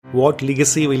What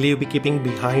legacy will you be keeping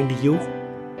behind you?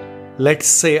 Let's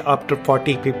say after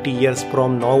 40-50 years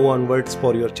from now onwards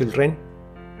for your children.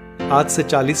 आज से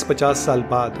 40-50 साल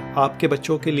बाद आपके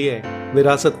बच्चों के लिए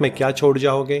विरासत में क्या छोड़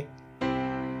जाओगे?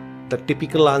 The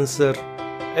typical answer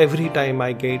every time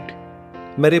I get,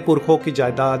 मेरे पुरखों की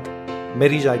जायदाद,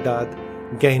 मेरी जायदाद,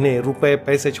 गहने, रुपए,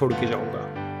 पैसे छोड़ के जाऊंगा.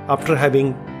 After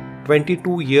having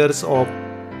 22 years of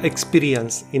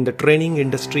experience in the training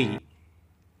industry,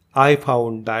 I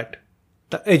found that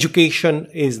the education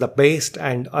is the best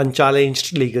and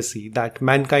unchallenged legacy that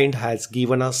mankind has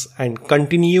given us and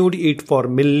continued it for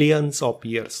millions of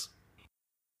years.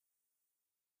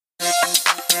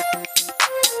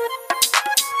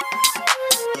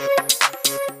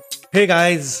 Hey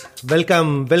guys,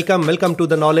 welcome to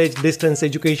the Knowledge Distance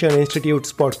Education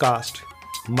Institute's podcast.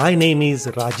 My name is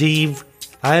Rajiv.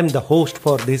 I am the host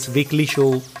for this weekly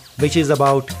show, which is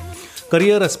about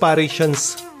career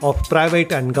aspirations of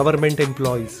private and government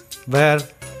employees, where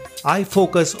I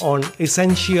focus on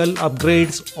essential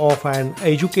upgrades of an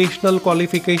educational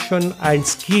qualification and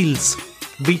skills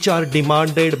which are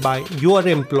demanded by your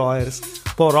employers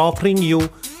for offering you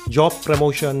job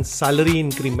promotion, salary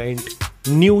increment,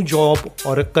 new job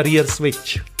or a career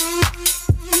switch.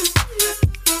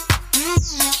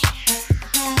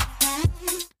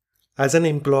 As an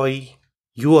employee,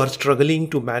 you are struggling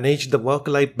to manage the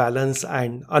work-life balance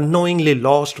and unknowingly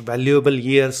lost valuable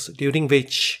years during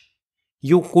which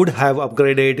you could have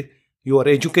upgraded your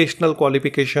educational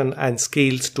qualification and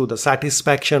skills to the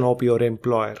satisfaction of your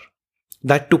employer.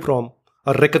 That too from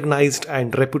a recognized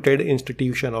and reputed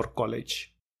institution or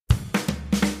college.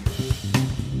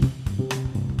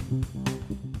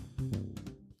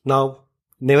 Now,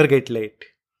 never get late.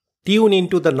 Tune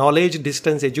into the Knowledge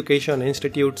Distance Education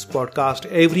Institute's podcast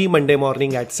every Monday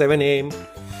morning at 7 a.m.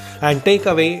 and take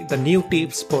away the new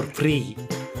tips for free.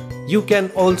 You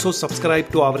can also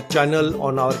subscribe to our channel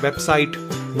on our website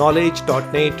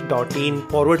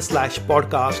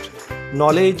knowledge.net.in/podcast,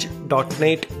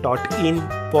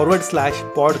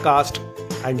 knowledge.net.in/podcast,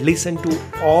 and listen to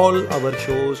all our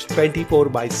shows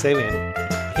 24/7.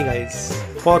 Hey guys,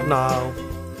 for now,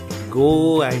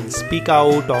 go and speak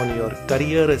out on your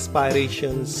career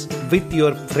aspirations with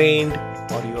your friend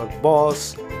or your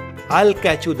boss. I'll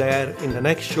catch you there in the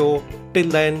next show. Till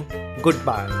then,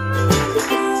 goodbye.